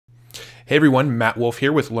Hey everyone, Matt Wolf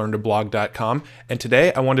here with LearnToBlog.com, and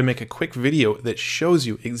today I wanted to make a quick video that shows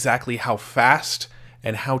you exactly how fast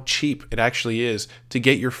and how cheap it actually is to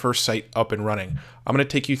get your first site up and running. I'm going to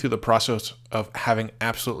take you through the process of having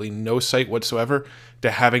absolutely no site whatsoever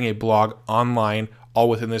to having a blog online, all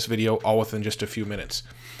within this video, all within just a few minutes.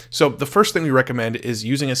 So the first thing we recommend is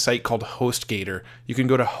using a site called HostGator. You can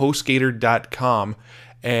go to HostGator.com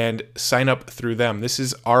and sign up through them. This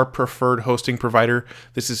is our preferred hosting provider.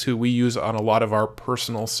 This is who we use on a lot of our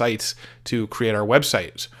personal sites to create our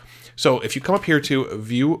websites. So if you come up here to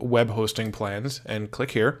view web hosting plans and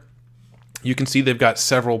click here, you can see they've got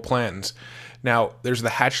several plans. Now there's the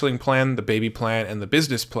hatchling plan, the baby plan, and the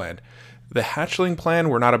business plan. The hatchling plan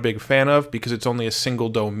we're not a big fan of because it's only a single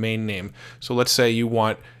domain name. So let's say you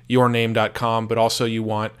want yourname.com, but also you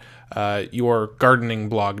want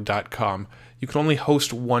yourgardeningblog.com. You can only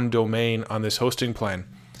host one domain on this hosting plan.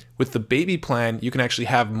 With the baby plan, you can actually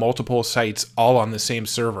have multiple sites all on the same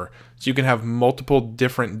server. So you can have multiple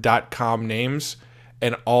different .com names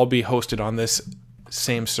and all be hosted on this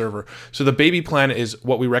same server. So the baby plan is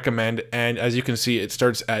what we recommend, and as you can see, it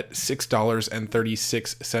starts at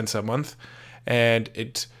 $6.36 a month, and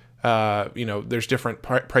it there's different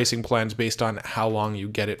pricing plans based on how long you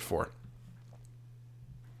get it for.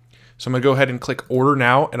 So I'm going to go ahead and click order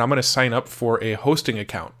now, and I'm going to sign up for a hosting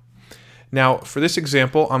account. Now for this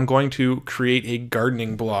example, I'm going to create a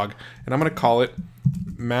gardening blog, and I'm going to call it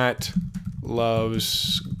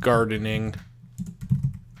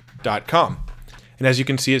mattlovesgardening.com. And as you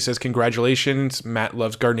can see, it says, congratulations,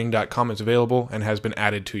 mattlovesgardening.com is available and has been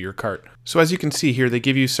added to your cart. So as you can see here, they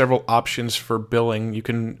give you several options for billing. You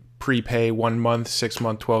can prepay 1 month, 6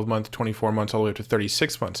 month, 12 month, 24 months, all the way up to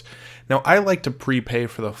 36 months. Now I like to prepay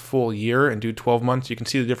for the full year and do 12 months. You can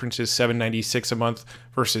see the difference is $7.96 a month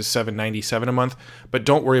versus $7.97 a month, but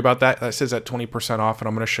don't worry about that. That says at 20% off, and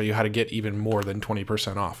I'm going to show you how to get even more than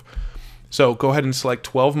 20% off. So go ahead and select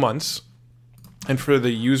 12 months. And for the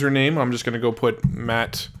username, I'm just going to go put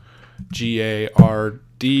Matt,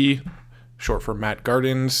 G-A-R-D, short for Matt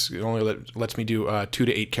Gardens. It only lets me do 2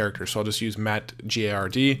 to 8 characters, so I'll just use Matt,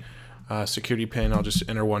 G-A-R-D. Security pin, I'll just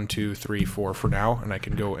enter 1, 2, 3, 4 for now, and I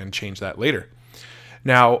can go and change that later.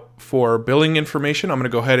 Now, for billing information, I'm going to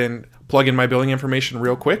go ahead and plug in my billing information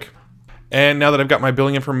real quick. And now that I've got my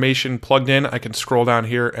billing information plugged in, I can scroll down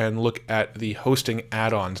here and look at the hosting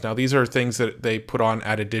add-ons. Now these are things that they put on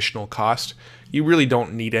at additional cost. You really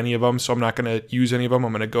don't need any of them, so I'm not going to use any of them.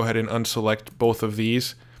 I'm going to go ahead and unselect both of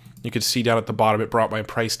these. You can see down at the bottom, it brought my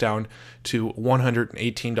price down to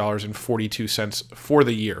 $118.42 for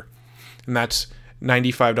the year. And that's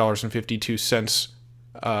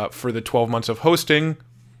 $95.52 for the 12 months of hosting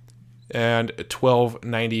and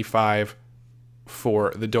 $12.95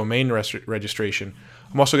 for the domain registration.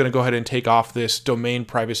 I'm also going to go ahead and take off this domain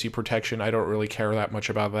privacy protection. I don't really care that much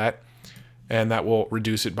about that, and that will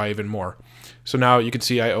reduce it by even more. So now you can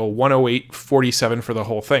see I owe $108.47 for the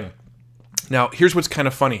whole thing. Now here's what's kind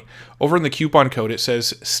of funny. Over in the coupon code it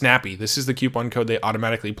says Snappy. This is the coupon code they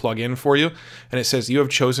automatically plug in for you, and it says you have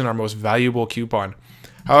chosen our most valuable coupon.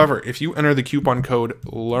 However, if you enter the coupon code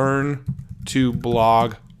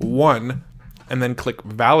LearnToBlog1 and then click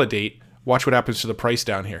validate, watch what happens to the price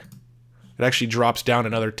down here. It actually drops down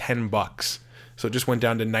another 10 bucks. So it just went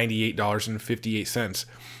down to $98.58.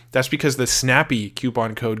 That's because the Snappy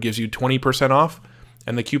coupon code gives you 20% off,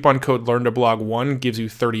 and the coupon code LearnToBlog1 gives you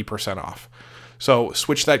 30% off. So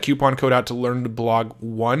switch that coupon code out to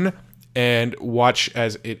LearnToBlog1 and watch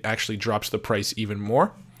as it actually drops the price even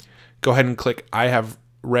more. Go ahead and click I have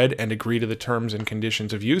read and agree to the terms and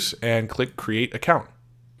conditions of use and click create account.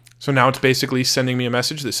 So now it's basically sending me a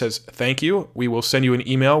message that says, thank you. We will send you an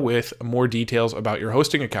email with more details about your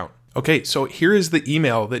hosting account. Okay, so here is the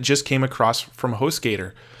email that just came across from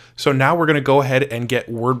HostGator. So now we're going to go ahead and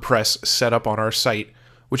get WordPress set up on our site,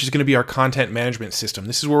 which is going to be our content management system.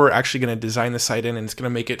 This is where we're actually going to design the site in, and it's going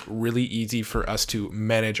to make it really easy for us to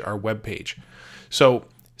manage our web page. So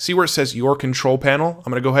see where it says your control panel?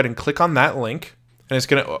 I'm going to go ahead and click on that link, and it's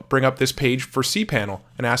going to bring up this page for cPanel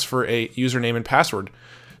and ask for a username and password.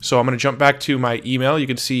 So I'm going to jump back to my email. You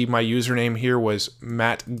can see my username here was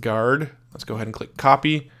mattgard. Let's go ahead and click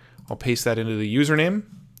copy. I'll paste that into the username.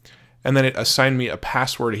 And then it assigned me a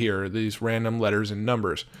password here, these random letters and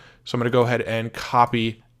numbers. So I'm going to go ahead and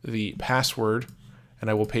copy the password, and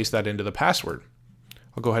I will paste that into the password.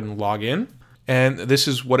 I'll go ahead and log in. And this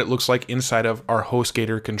is what it looks like inside of our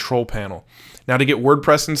HostGator control panel. Now to get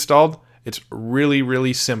WordPress installed, it's really,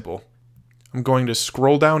 really simple. I'm going to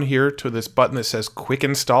scroll down here to this button that says Quick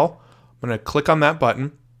Install. I'm going to click on that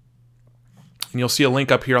button, and you'll see a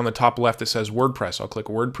link up here on the top left that says WordPress. I'll click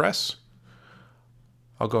WordPress.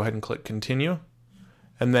 I'll go ahead and click continue.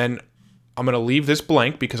 And then I'm going to leave this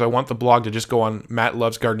blank because I want the blog to just go on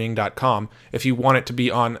mattlovesgardening.com. If you want it to be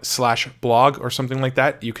on /blog or something like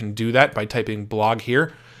that, you can do that by typing blog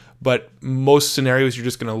here. But most scenarios, you're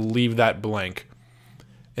just going to leave that blank.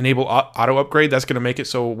 Enable auto upgrade. That's going to make it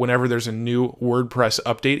so whenever there's a new WordPress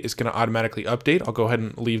update, it's going to automatically update. I'll go ahead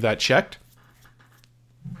and leave that checked.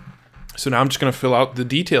 So now I'm just going to fill out the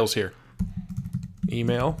details here.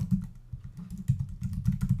 Email.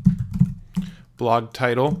 Blog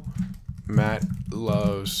title, Matt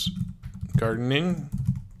Loves Gardening.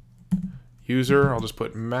 User, I'll just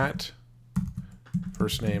put Matt.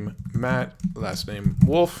 First name Matt, last name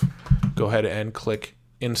Wolf. Go ahead and click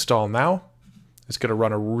install now. It's going to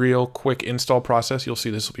run a real quick install process. You'll see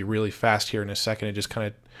this will be really fast here in a second. It just kind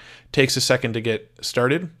of takes a second to get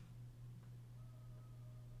started.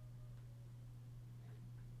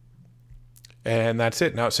 And that's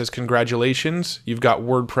it. Now it says, congratulations, you've got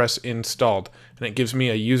WordPress installed. And it gives me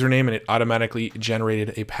a username and it automatically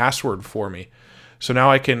generated a password for me. So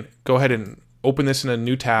now I can go ahead and open this in a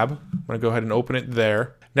new tab. I'm going to go ahead and open it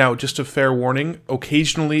there. Now, just a fair warning,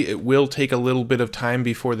 occasionally it will take a little bit of time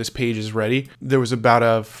before this page is ready. There was about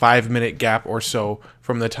a 5-minute gap or so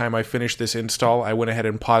from the time I finished this install. I went ahead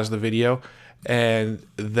and paused the video, and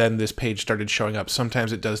then this page started showing up.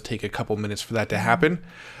 Sometimes it does take a couple minutes for that to happen,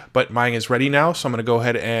 but mine is ready now, so I'm going to go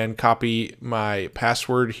ahead and copy my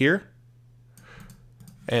password here.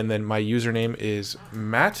 And then my username is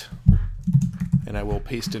Matt, and I will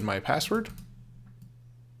paste in my password.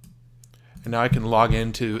 And now I can log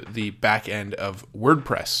into the back end of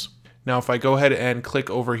WordPress. Now if I go ahead and click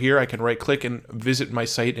over here, I can right click and visit my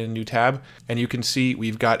site in a new tab. And you can see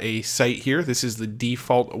we've got a site here. This is the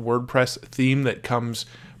default WordPress theme that comes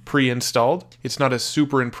pre-installed. It's not a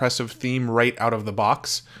super impressive theme right out of the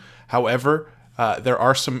box. However, there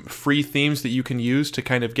are some free themes that you can use to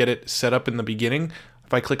kind of get it set up in the beginning.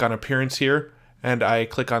 If I click on appearance here, and I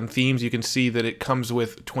click on themes, you can see that it comes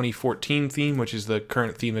with 2014 theme, which is the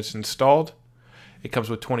current theme that's installed. It comes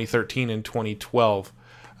with 2013 and 2012.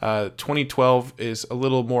 2012 is a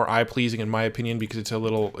little more eye-pleasing in my opinion because it's a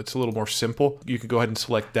little more simple. You could go ahead and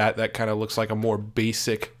select that. That kind of looks like a more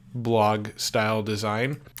basic blog style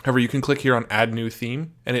design. However, you can click here on add new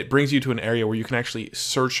theme, and it brings you to an area where you can actually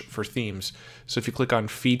search for themes. So if you click on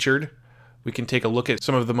featured, we can take a look at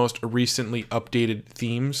some of the most recently updated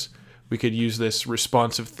themes. We could use this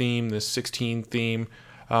responsive theme, this 16 theme,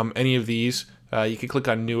 any of these. You can click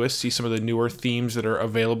on newest, see some of the newer themes that are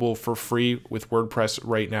available for free with WordPress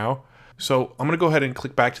right now. So I'm going to go ahead and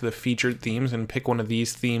click back to the featured themes and pick one of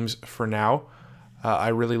these themes for now. I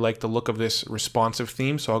really like the look of this responsive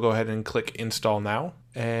theme, so I'll go ahead and click install now.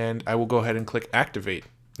 And I will go ahead and click activate.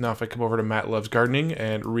 Now if I come over to Matt Loves Gardening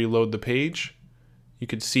and reload the page, you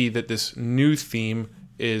can see that this new theme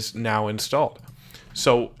is now installed.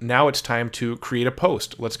 So now it's time to create a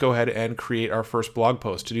post. Let's go ahead and create our first blog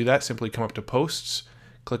post. To do that, simply come up to posts,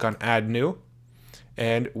 click on add new,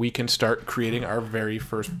 and we can start creating our very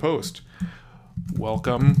first post.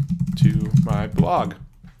 Welcome to my blog.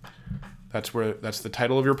 That's the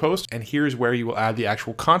title of your post, and here's where you will add the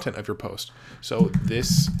actual content of your post. So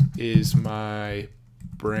this is my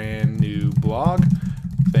brand new blog.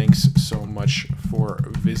 Thanks so much for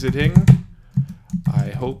visiting.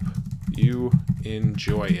 I hope you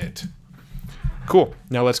enjoy it. Cool.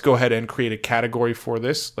 Now let's go ahead and create a category for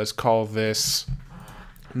this. Let's call this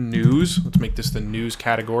news. Let's make this the news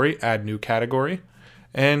category. Add new category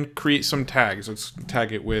and create some tags. Let's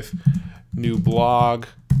tag it with new blog,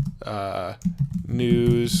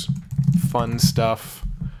 news, fun stuff,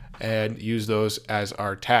 and use those as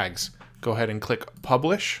our tags. Go ahead and click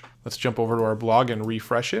publish. Let's jump over to our blog and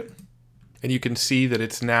refresh it. And you can see that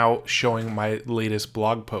it's now showing my latest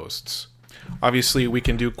blog posts. Obviously, we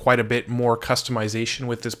can do quite a bit more customization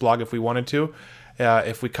with this blog if we wanted to.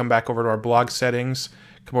 If we come back over to our blog settings,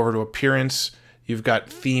 come over to appearance, you've got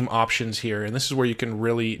theme options here. And this is where you can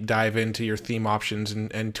really dive into your theme options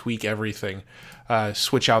and tweak everything.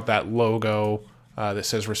 Switch out that logo that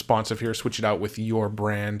says responsive here, switch it out with your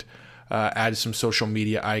brand. Add some social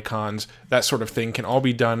media icons, that sort of thing can all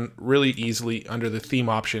be done really easily under the theme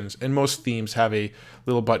options. And most themes have a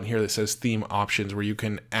little button here that says theme options where you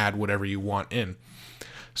can add whatever you want in.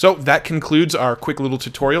 So that concludes our quick little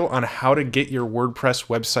tutorial on how to get your WordPress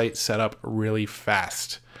website set up really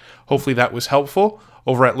fast. Hopefully that was helpful.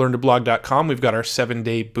 Over at learntoblog.com, we've got our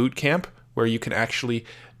 7-day bootcamp where you can actually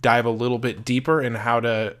dive a little bit deeper into how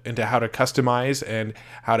to customize and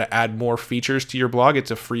how to add more features to your blog,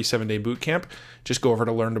 it's a free 7-day bootcamp. Just go over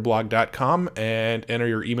to learntoblog.com and enter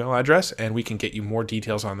your email address, and we can get you more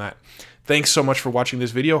details on that. Thanks so much for watching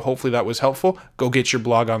this video. Hopefully that was helpful. Go get your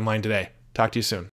blog online today. Talk to you soon.